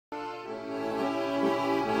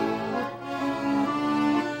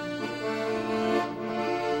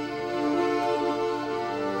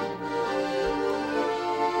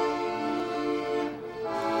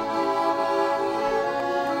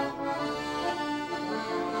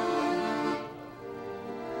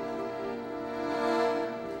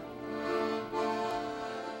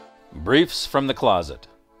Briefs from the Closet.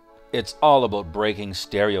 It's all about breaking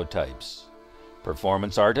stereotypes.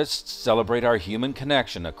 Performance artists celebrate our human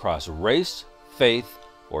connection across race, faith,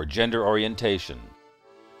 or gender orientation.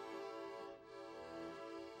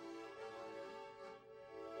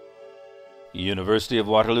 University of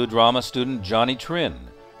Waterloo drama student Johnny Trin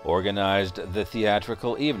organized the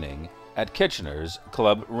theatrical evening at Kitchener's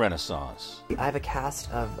Club Renaissance. I have a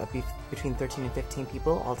cast of between 13 and 15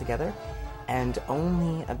 people altogether, and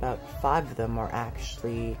only about 5 of them are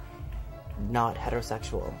actually not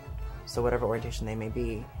heterosexual. So whatever orientation they may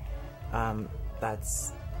be,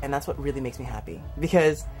 that's what really makes me happy,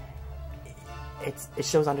 because it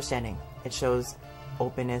shows understanding, it shows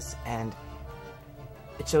openness, and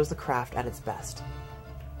it shows the craft at its best.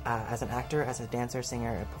 As an actor, as a dancer,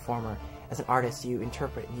 singer, a performer, as an artist, you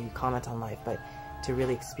interpret, you comment on life, but to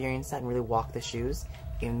really experience that and really walk the shoes,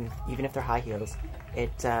 even if they're high heels,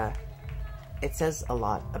 it says a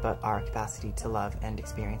lot about our capacity to love and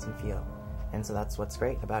experience and feel. And so that's what's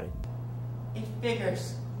great about it. It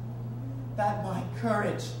figures that my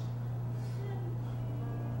courage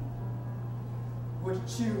would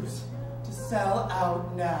choose to sell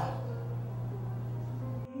out now.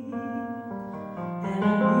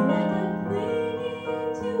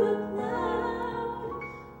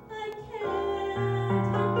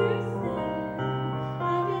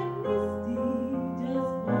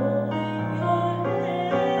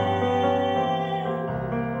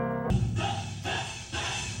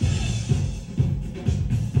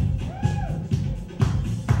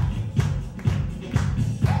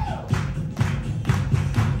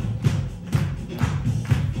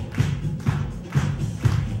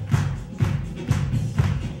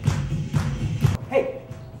 Hey,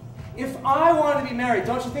 if I wanted to be married,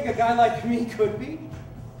 don't you think a guy like me could be?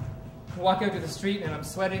 Walk out to the street and I'm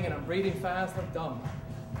sweating and I'm breathing fast, I'm dumb.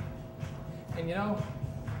 And you know,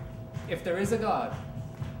 if there is a God,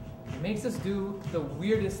 he makes us do the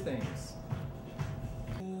weirdest things.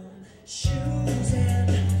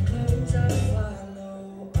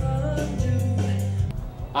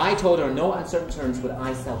 I told her no uncertain terms would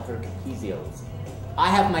I sell her capizios. I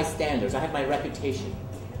have my standards, I have my reputation.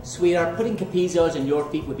 Sweetheart, putting capizios in your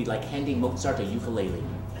feet would be like handing Mozart a ukulele.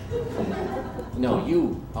 No,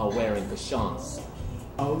 you are wearing the chance.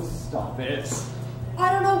 Oh, stop it.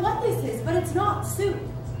 I don't know what this is, but it's not soup.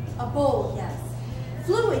 A bowl, yes.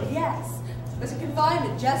 Fluid, yes. But to confine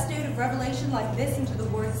a gestative revelation like this into the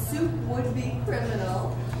word soup would be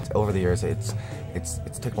criminal. Over the years, it's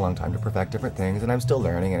taken a long time to perfect different things, and I'm still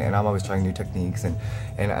learning, and I'm always trying new techniques, and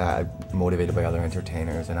motivated by other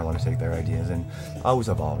entertainers, and I want to take their ideas, and always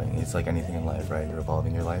evolving. It's like anything in life, right? You're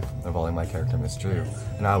evolving your life, evolving my character, Miss Drew,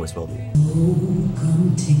 and I always will be. Oh,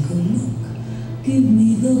 come take a look, give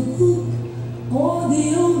me the hook or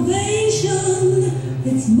the ovation.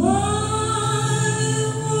 It's mine.